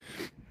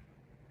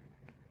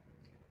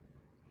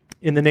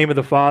In the name of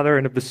the Father,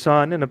 and of the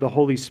Son, and of the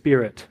Holy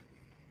Spirit.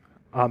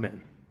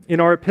 Amen. In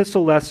our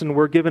epistle lesson,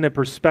 we're given a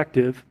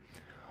perspective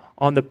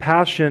on the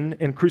passion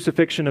and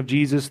crucifixion of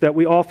Jesus that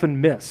we often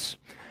miss.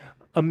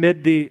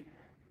 Amid the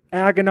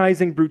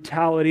agonizing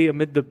brutality,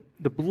 amid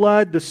the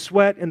blood, the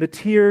sweat, and the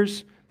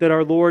tears that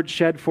our Lord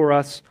shed for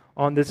us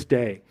on this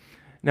day.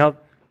 Now,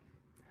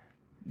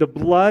 the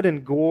blood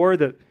and gore,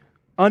 the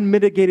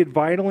unmitigated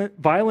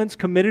violence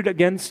committed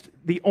against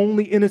the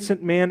only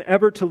innocent man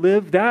ever to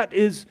live, that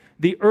is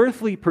the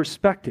earthly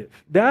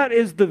perspective. That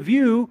is the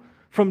view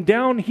from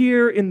down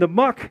here in the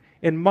muck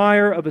and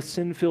mire of a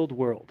sin-filled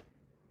world.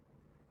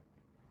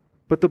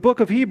 But the book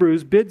of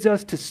Hebrews bids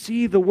us to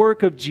see the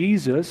work of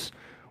Jesus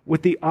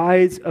with the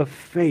eyes of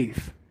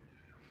faith.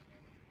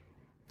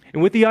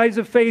 And with the eyes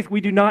of faith,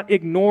 we do not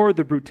ignore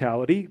the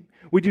brutality.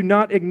 We do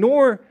not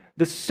ignore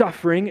the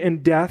suffering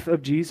and death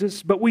of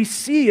Jesus, but we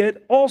see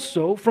it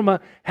also from a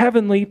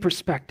heavenly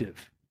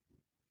perspective.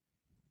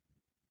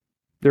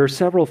 There are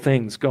several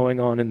things going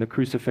on in the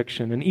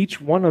crucifixion, and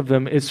each one of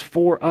them is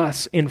for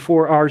us and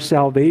for our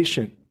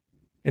salvation.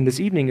 And this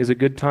evening is a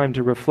good time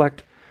to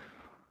reflect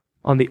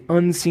on the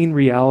unseen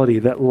reality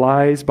that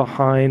lies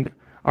behind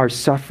our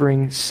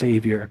suffering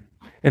Savior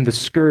and the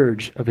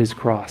scourge of his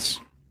cross.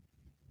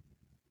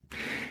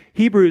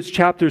 Hebrews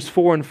chapters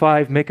 4 and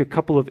 5 make a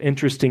couple of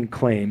interesting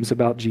claims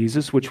about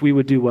Jesus, which we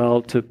would do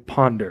well to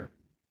ponder.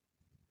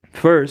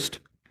 First,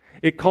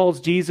 it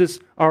calls Jesus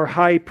our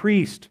high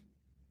priest,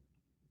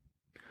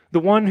 the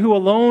one who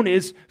alone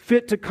is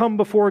fit to come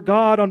before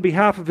God on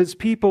behalf of his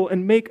people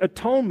and make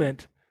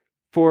atonement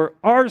for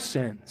our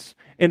sins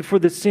and for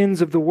the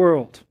sins of the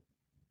world,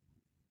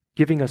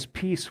 giving us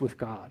peace with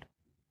God.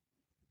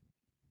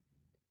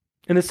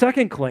 And the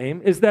second claim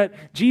is that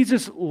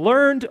Jesus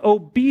learned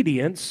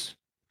obedience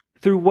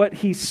through what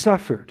he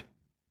suffered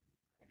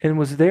and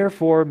was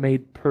therefore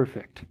made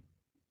perfect.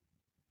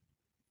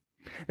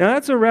 Now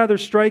that's a rather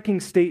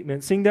striking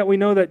statement, seeing that we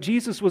know that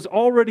Jesus was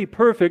already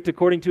perfect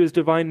according to his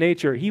divine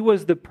nature. He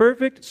was the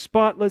perfect,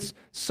 spotless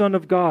Son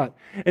of God,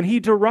 and he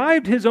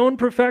derived his own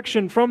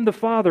perfection from the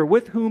Father,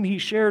 with whom he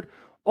shared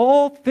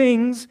all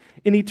things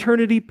in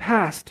eternity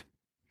past.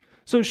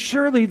 So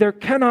surely there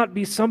cannot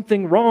be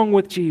something wrong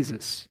with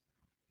Jesus.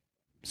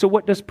 So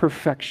what does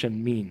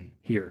perfection mean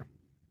here?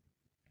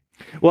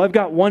 Well, I've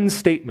got one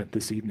statement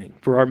this evening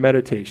for our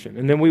meditation,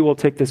 and then we will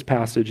take this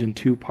passage in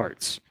two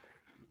parts.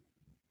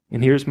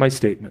 And here's my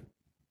statement.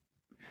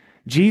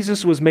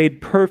 Jesus was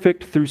made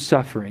perfect through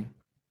suffering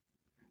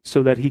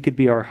so that he could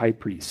be our high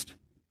priest.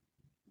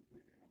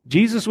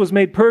 Jesus was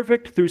made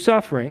perfect through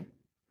suffering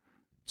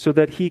so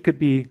that he could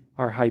be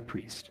our high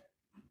priest.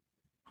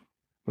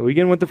 We'll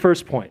begin with the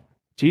first point.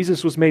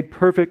 Jesus was made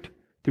perfect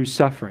through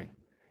suffering.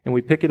 And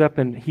we pick it up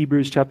in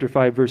Hebrews chapter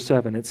 5, verse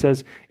 7. It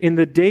says, "In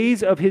the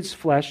days of his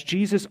flesh,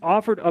 Jesus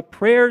offered up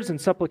prayers and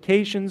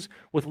supplications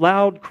with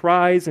loud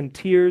cries and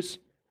tears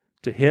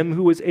to him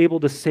who was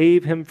able to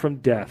save him from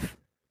death,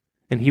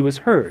 and he was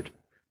heard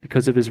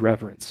because of his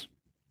reverence."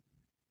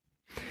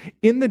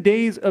 In the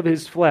days of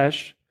his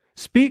flesh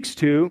speaks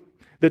to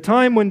the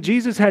time when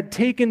Jesus had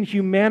taken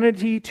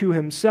humanity to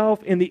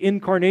himself in the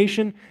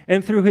incarnation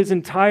and through his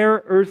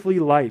entire earthly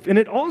life. And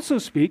it also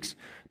speaks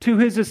to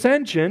his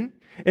ascension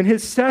and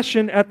his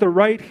session at the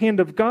right hand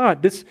of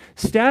God, this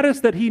status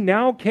that he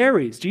now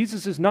carries.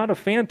 Jesus is not a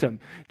phantom.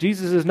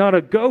 Jesus is not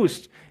a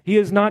ghost. He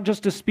is not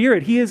just a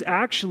spirit. He is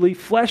actually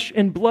flesh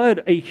and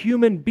blood, a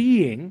human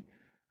being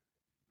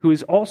who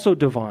is also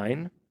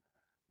divine,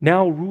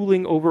 now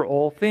ruling over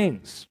all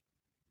things.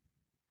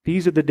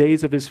 These are the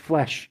days of his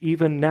flesh,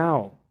 even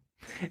now.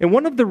 And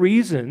one of the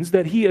reasons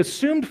that he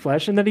assumed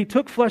flesh and that he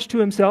took flesh to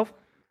himself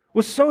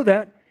was so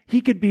that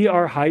he could be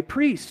our high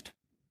priest.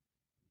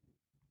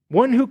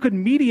 One who could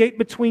mediate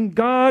between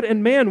God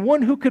and man,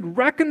 one who could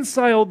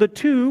reconcile the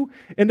two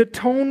and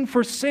atone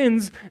for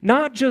sins,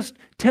 not just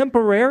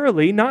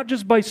temporarily, not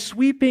just by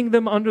sweeping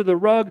them under the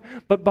rug,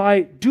 but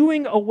by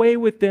doing away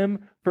with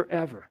them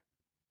forever.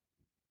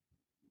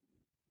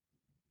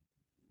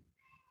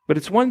 But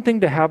it's one thing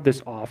to have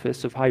this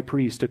office of high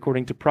priest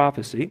according to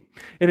prophecy,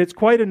 and it's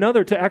quite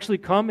another to actually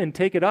come and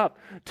take it up,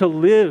 to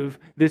live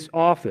this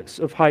office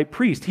of high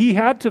priest. He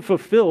had to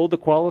fulfill the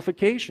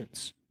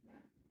qualifications.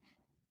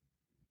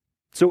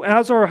 So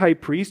as our high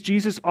priest,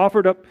 Jesus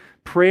offered up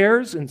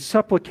prayers and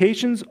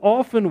supplications,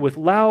 often with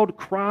loud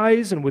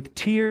cries and with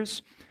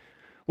tears.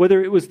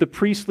 Whether it was the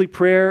priestly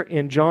prayer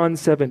in John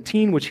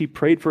 17, which he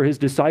prayed for his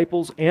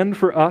disciples and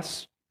for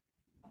us.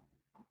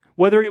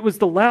 Whether it was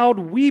the loud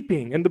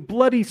weeping and the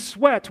bloody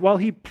sweat while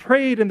he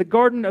prayed in the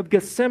Garden of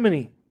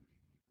Gethsemane.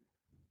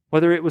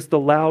 Whether it was the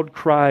loud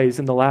cries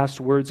and the last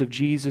words of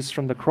Jesus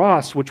from the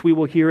cross, which we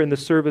will hear in the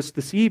service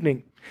this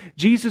evening.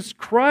 Jesus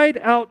cried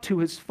out to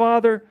his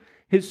Father,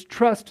 his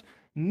trust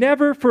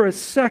never for a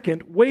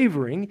second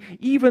wavering,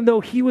 even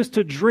though he was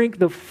to drink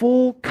the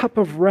full cup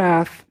of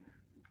wrath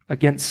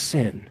against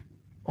sin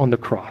on the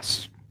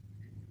cross.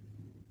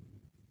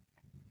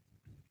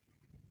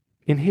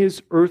 In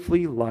his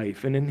earthly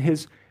life and in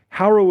his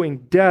harrowing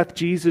death,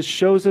 Jesus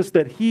shows us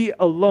that he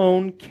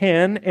alone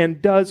can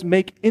and does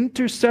make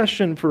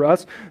intercession for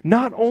us,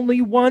 not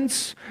only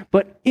once,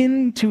 but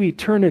into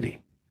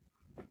eternity,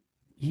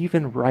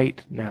 even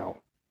right now.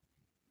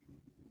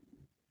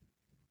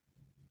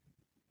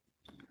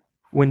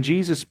 When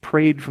Jesus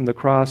prayed from the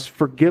cross,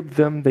 "Forgive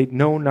them, they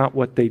know not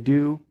what they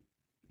do,"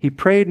 he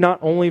prayed not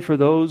only for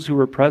those who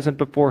were present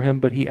before him,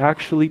 but he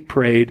actually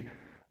prayed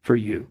for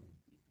you.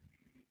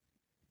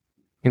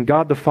 And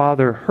God the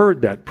Father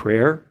heard that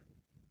prayer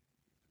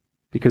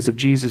because of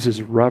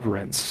Jesus'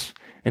 reverence,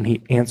 and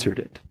he answered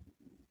it.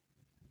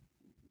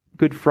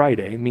 Good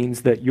Friday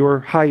means that your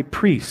high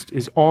priest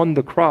is on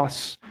the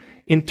cross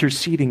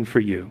interceding for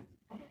you,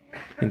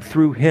 and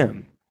through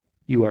him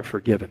you are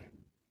forgiven.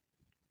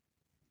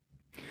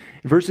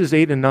 Verses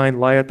 8 and 9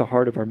 lie at the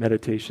heart of our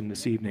meditation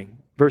this evening.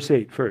 Verse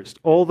 8 first.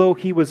 Although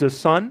he was a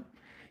son,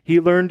 he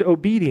learned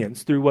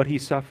obedience through what he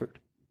suffered.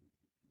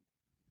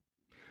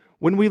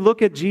 When we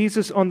look at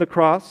Jesus on the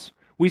cross,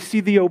 we see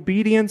the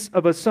obedience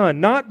of a son,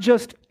 not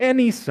just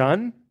any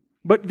son,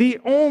 but the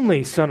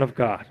only Son of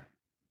God.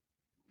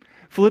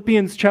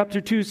 Philippians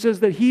chapter 2 says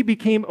that he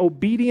became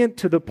obedient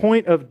to the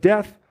point of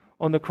death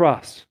on the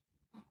cross.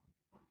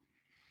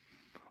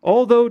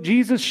 Although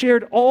Jesus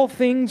shared all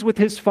things with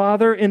his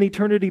Father in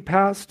eternity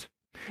past,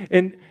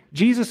 and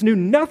Jesus knew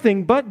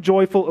nothing but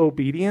joyful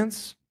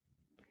obedience,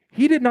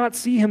 he did not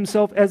see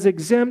himself as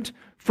exempt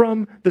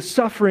from the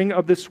suffering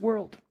of this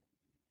world.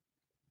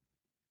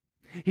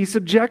 He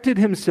subjected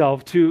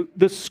himself to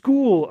the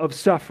school of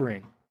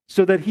suffering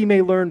so that he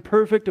may learn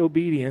perfect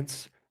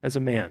obedience as a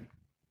man.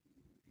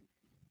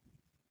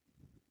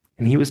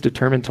 And he was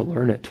determined to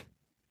learn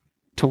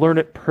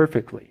it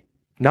perfectly,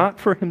 not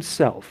for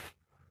himself,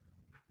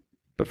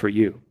 but for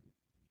you.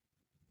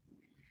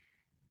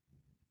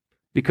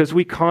 Because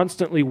we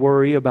constantly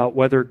worry about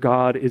whether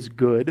God is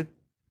good,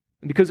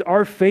 and because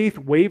our faith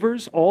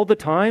wavers all the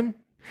time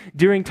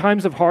during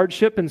times of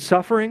hardship and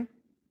suffering,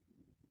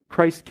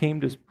 Christ came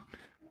to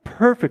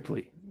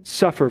perfectly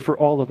suffer for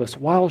all of us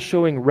while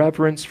showing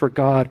reverence for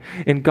God,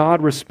 and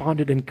God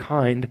responded in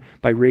kind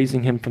by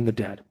raising him from the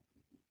dead.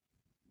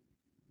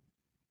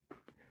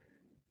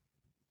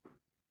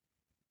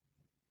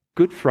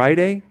 Good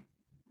Friday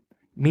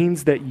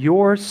means that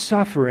your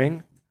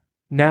suffering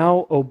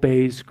now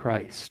obeys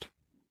Christ.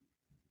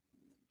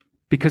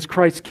 Because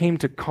Christ came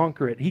to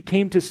conquer it. He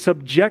came to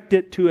subject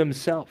it to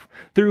himself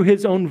through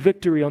his own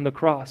victory on the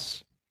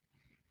cross.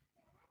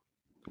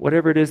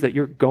 Whatever it is that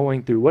you're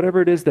going through,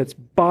 whatever it is that's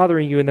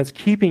bothering you and that's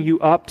keeping you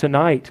up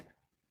tonight,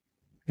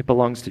 it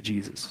belongs to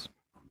Jesus.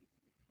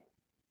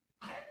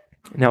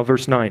 Now,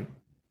 verse 9.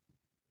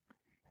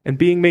 And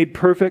being made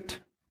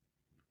perfect,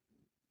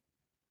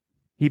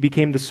 he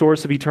became the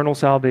source of eternal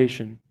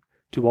salvation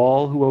to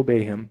all who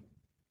obey him.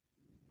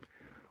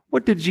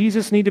 What did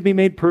Jesus need to be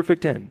made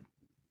perfect in?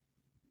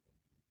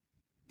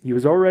 He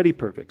was already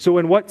perfect. So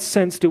in what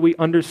sense do we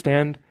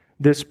understand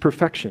this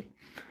perfection?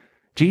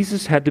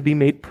 Jesus had to be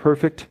made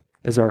perfect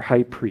as our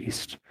high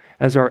priest,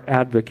 as our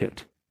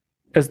advocate,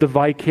 as the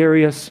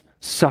vicarious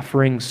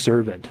suffering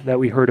servant that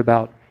we heard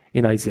about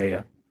in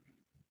Isaiah.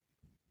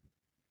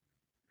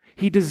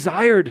 He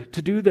desired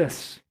to do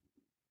this.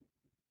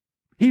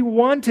 He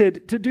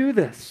wanted to do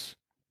this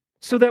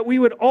so that we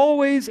would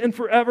always and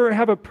forever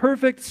have a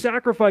perfect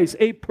sacrifice,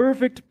 a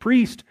perfect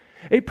priest,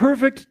 a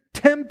perfect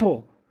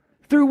temple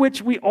through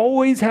which we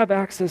always have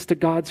access to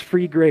God's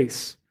free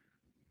grace.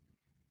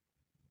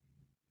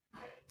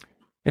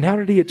 And how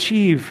did he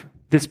achieve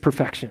this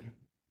perfection?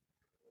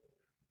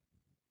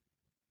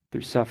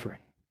 Through suffering.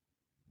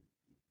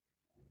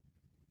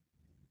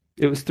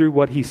 It was through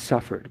what he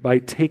suffered, by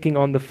taking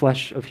on the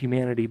flesh of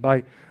humanity,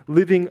 by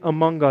living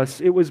among us.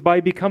 It was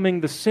by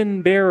becoming the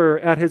sin bearer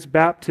at his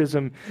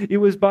baptism. It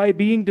was by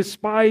being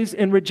despised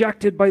and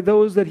rejected by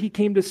those that he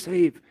came to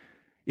save.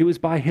 It was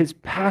by his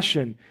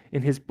passion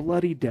in his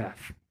bloody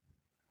death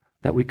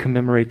that we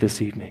commemorate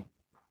this evening.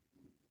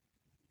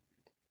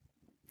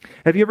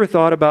 Have you ever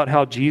thought about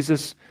how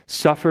Jesus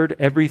suffered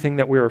everything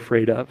that we're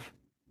afraid of?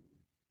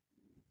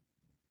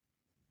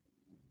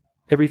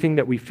 Everything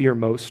that we fear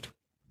most?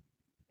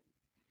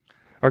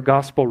 Our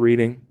gospel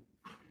reading,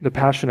 the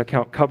Passion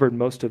account, covered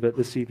most of it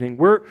this evening.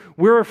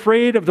 We're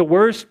afraid of the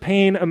worst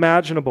pain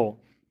imaginable.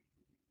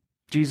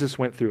 Jesus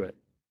went through it.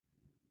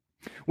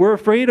 We're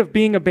afraid of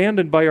being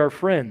abandoned by our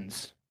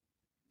friends.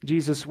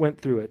 Jesus went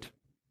through it.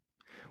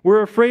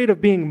 We're afraid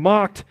of being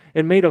mocked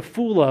and made a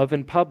fool of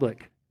in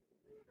public.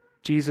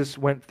 Jesus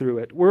went through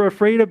it. We're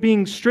afraid of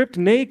being stripped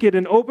naked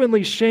and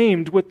openly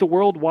shamed with the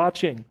world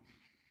watching.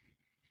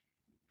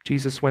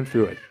 Jesus went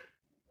through it.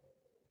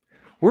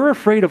 We're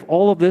afraid of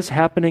all of this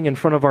happening in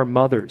front of our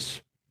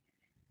mothers.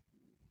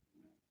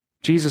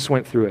 Jesus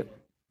went through it.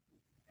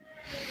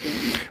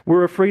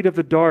 We're afraid of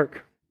the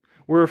dark.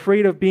 We're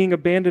afraid of being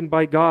abandoned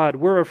by God.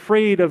 We're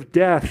afraid of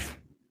death.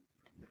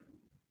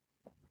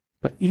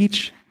 But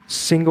each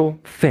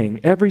single thing,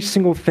 every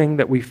single thing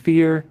that we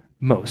fear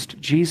most,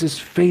 Jesus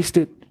faced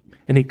it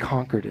and he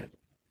conquered it.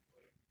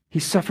 He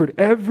suffered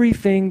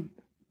everything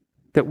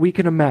that we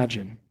can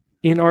imagine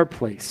in our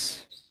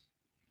place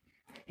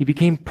He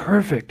became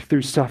perfect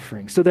through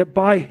suffering, so that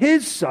by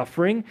his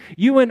suffering,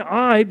 you and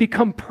I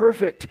become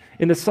perfect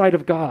in the sight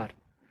of God.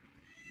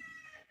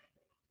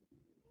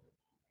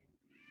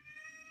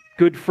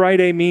 Good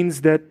Friday means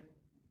that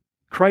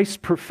Christ's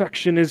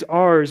perfection is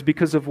ours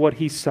because of what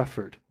he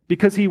suffered,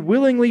 because he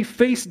willingly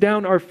faced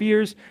down our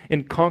fears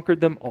and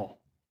conquered them all.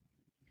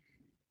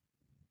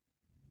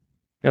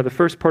 Now, the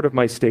first part of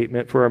my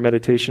statement for our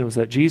meditation was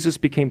that Jesus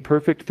became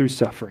perfect through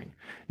suffering.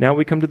 Now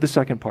we come to the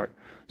second part,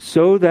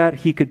 so that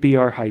he could be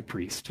our high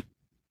priest.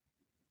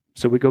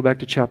 So we go back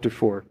to chapter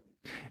 4,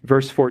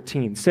 verse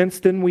 14.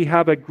 Since then we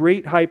have a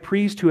great high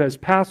priest who has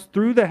passed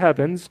through the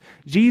heavens,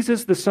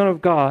 Jesus, the Son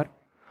of God,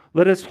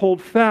 let us hold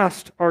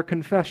fast our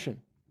confession.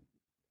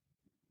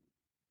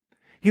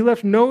 He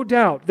left no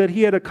doubt that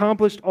he had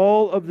accomplished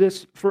all of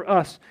this for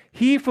us.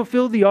 He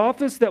fulfilled the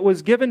office that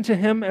was given to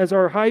him as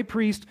our high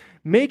priest,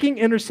 making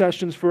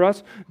intercessions for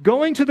us,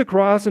 going to the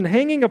cross and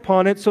hanging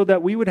upon it so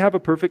that we would have a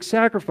perfect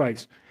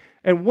sacrifice.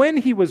 And when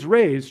he was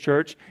raised,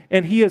 church,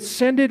 and he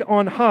ascended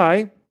on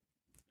high,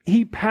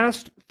 he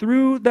passed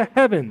through the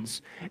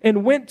heavens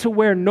and went to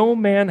where no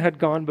man had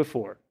gone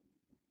before.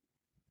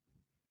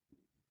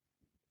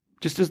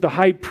 Just as the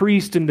high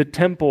priest in the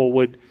temple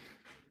would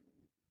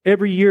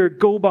every year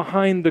go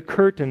behind the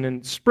curtain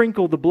and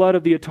sprinkle the blood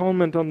of the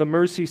atonement on the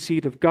mercy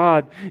seat of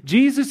God,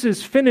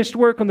 Jesus' finished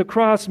work on the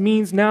cross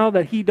means now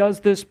that he does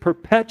this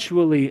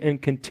perpetually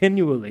and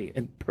continually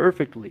and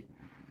perfectly.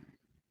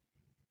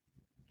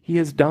 He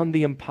has done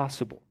the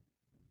impossible.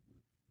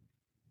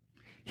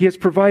 He has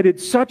provided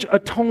such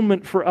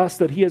atonement for us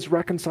that he has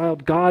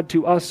reconciled God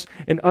to us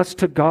and us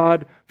to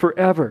God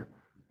forever.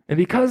 And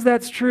because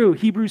that's true,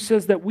 Hebrews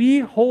says that we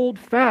hold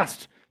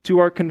fast to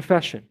our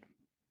confession.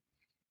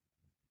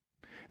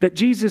 That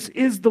Jesus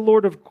is the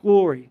Lord of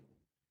glory,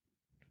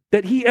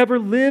 that he ever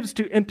lives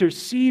to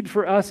intercede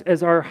for us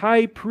as our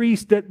high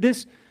priest, that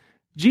this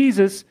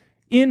Jesus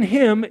in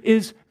him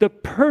is the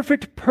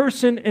perfect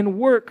person and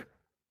work,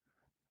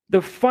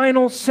 the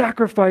final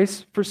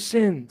sacrifice for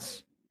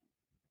sins.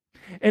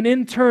 And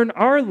in turn,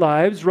 our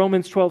lives,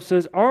 Romans 12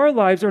 says, our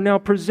lives are now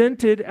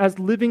presented as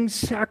living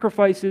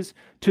sacrifices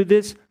to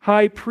this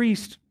high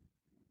priest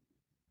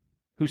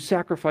who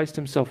sacrificed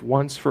himself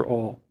once for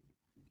all.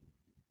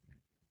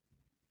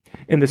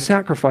 And the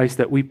sacrifice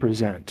that we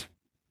present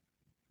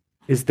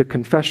is the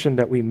confession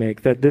that we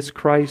make that this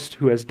Christ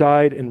who has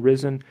died and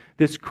risen,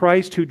 this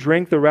Christ who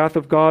drank the wrath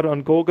of God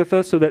on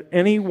Golgotha so that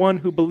anyone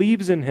who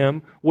believes in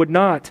him would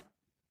not.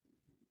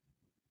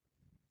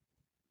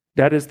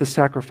 That is the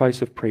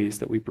sacrifice of praise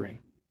that we bring.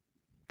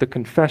 The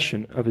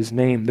confession of his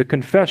name, the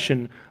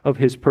confession of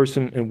his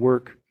person and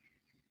work.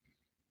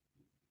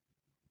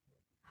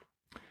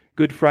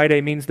 Good Friday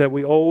means that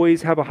we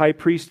always have a high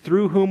priest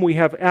through whom we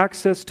have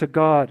access to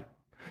God,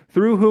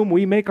 through whom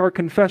we make our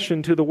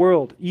confession to the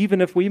world,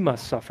 even if we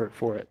must suffer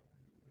for it.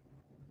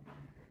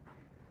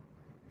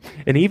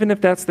 And even if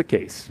that's the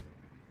case,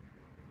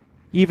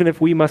 even if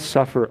we must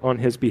suffer on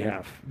his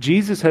behalf,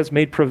 Jesus has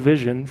made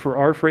provision for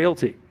our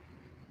frailty.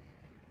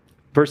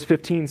 Verse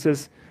 15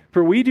 says,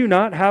 "For we do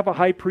not have a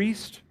high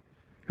priest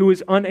who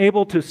is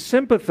unable to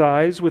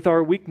sympathize with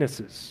our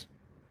weaknesses,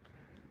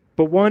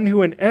 but one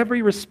who in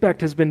every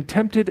respect has been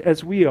tempted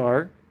as we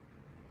are,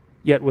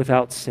 yet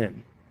without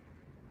sin."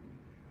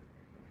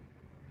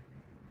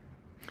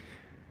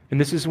 And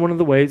this is one of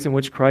the ways in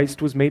which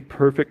Christ was made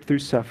perfect through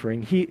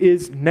suffering. He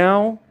is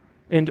now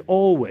and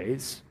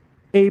always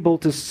able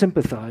to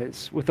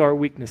sympathize with our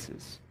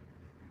weaknesses.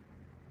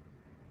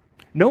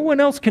 No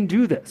one else can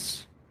do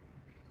this.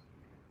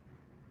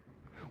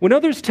 When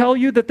others tell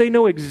you that they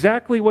know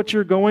exactly what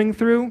you're going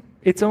through,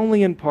 it's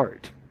only in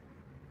part.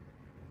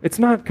 It's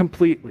not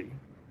completely.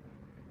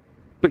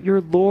 But your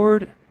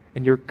Lord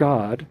and your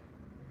God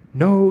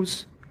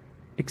knows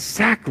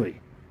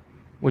exactly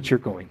what you're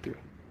going through,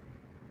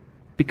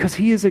 because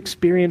he has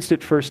experienced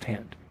it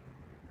firsthand.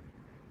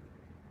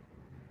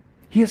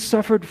 He has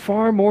suffered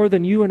far more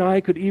than you and I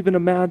could even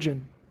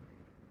imagine.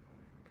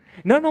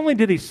 Not only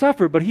did he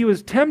suffer, but he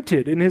was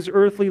tempted in his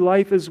earthly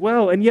life as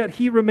well, and yet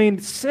he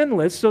remained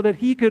sinless so that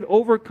he could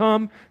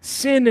overcome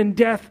sin and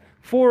death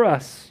for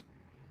us.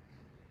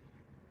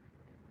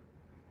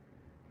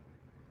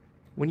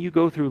 When you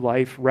go through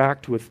life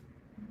racked with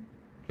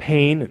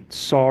pain and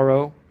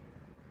sorrow,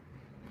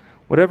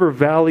 whatever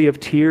valley of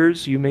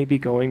tears you may be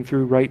going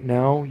through right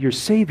now, your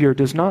Savior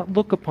does not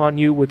look upon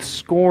you with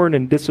scorn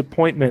and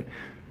disappointment.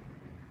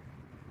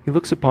 He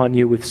looks upon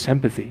you with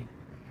sympathy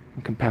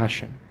and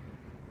compassion.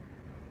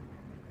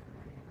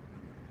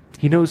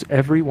 He knows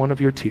every one of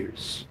your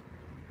tears.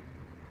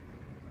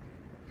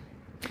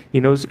 He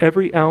knows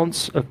every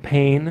ounce of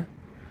pain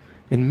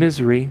and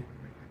misery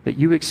that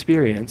you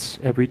experience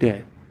every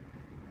day.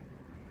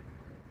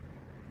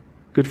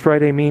 Good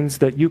Friday means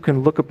that you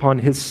can look upon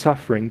his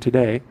suffering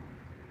today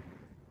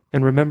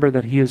and remember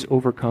that he has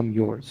overcome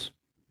yours.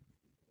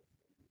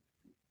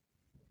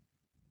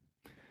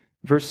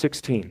 Verse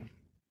 16,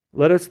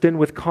 "Let us then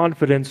with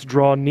confidence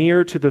draw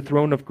near to the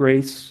throne of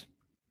grace,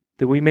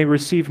 that we may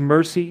receive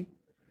mercy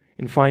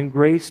and find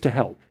grace to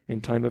help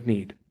in time of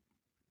need."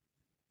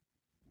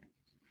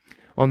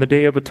 On the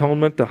Day of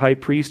Atonement, the high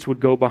priest would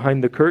go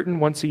behind the curtain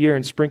once a year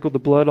and sprinkle the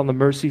blood on the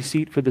mercy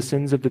seat for the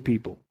sins of the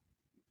people.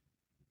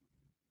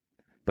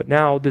 But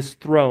now this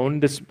throne,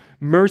 this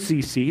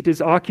mercy seat,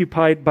 is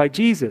occupied by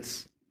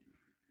Jesus.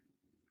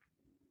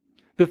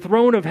 The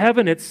throne of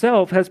heaven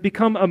itself has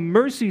become a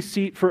mercy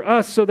seat for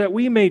us so that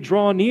we may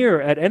draw near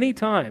at any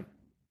time.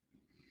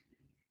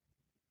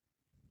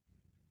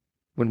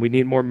 When we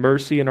need more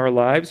mercy in our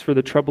lives for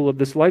the trouble of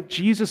this life,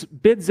 Jesus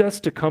bids us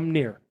to come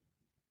near.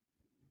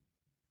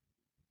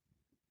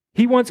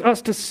 He wants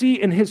us to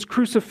see in his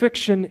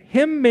crucifixion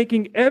him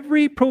making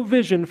every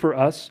provision for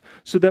us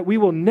so that we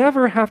will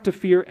never have to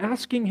fear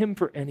asking him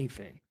for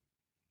anything.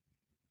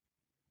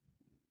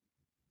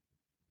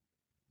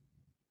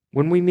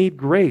 When we need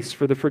grace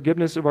for the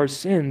forgiveness of our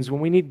sins,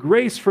 when we need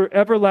grace for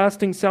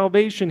everlasting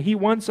salvation, he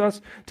wants us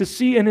to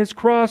see in his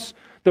cross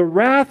the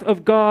wrath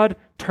of God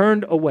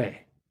turned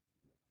away.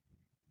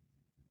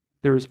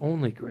 There is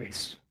only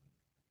grace.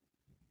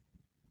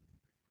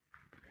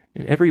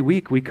 And every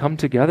week we come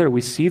together,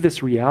 we see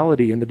this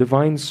reality in the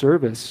divine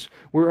service,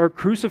 where our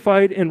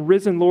crucified and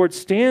risen Lord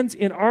stands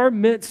in our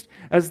midst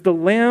as the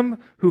Lamb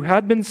who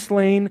had been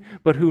slain,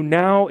 but who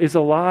now is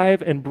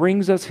alive and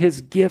brings us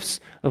his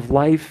gifts of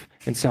life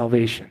and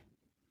salvation.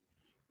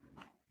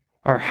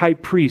 Our high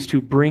priest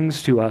who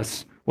brings to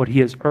us what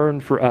he has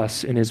earned for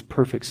us in his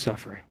perfect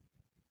suffering.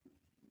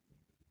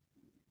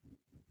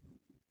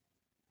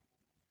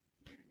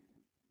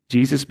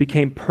 Jesus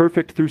became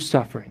perfect through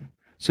suffering,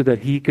 so that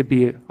he could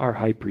be our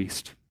high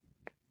priest.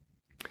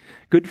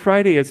 Good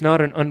Friday is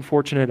not an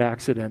unfortunate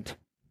accident.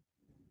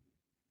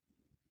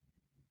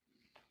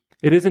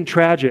 It isn't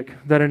tragic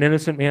that an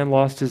innocent man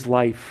lost his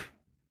life.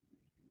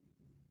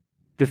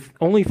 The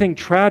only thing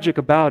tragic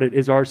about it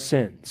is our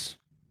sins.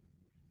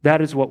 That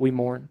is what we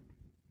mourn.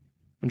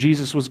 When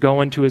Jesus was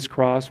going to his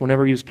cross,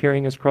 whenever he was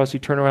carrying his cross, he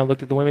turned around,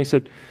 looked at the women, and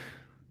said,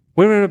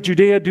 "Women of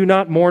Judea, do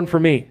not mourn for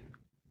me.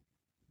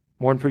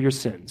 Mourn for your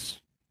sins."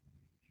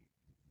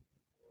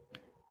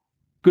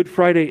 Good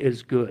Friday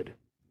is good.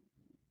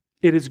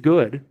 It is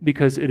good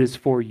because it is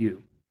for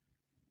you.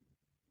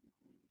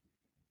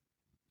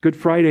 Good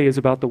Friday is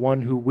about the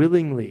one who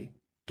willingly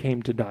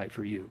came to die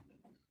for you.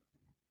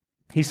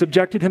 He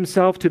subjected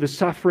himself to the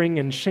suffering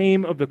and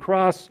shame of the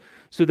cross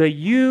so that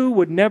you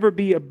would never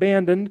be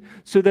abandoned,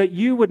 so that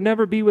you would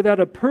never be without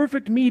a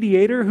perfect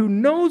mediator who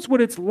knows what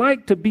it's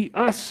like to be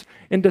us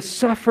and to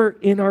suffer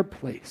in our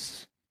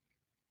place.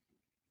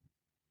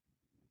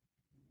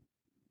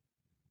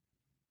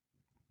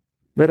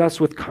 Let us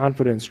with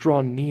confidence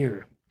draw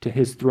near to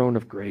his throne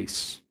of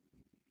grace.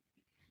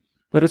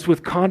 Let us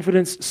with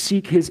confidence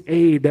seek his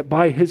aid, that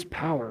by his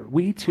power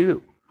we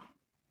too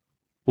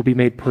will be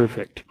made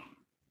perfect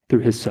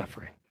through his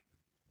suffering.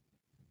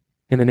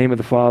 In the name of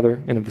the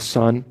Father, and of the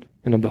Son,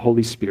 and of the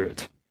Holy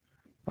Spirit.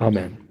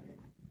 Amen.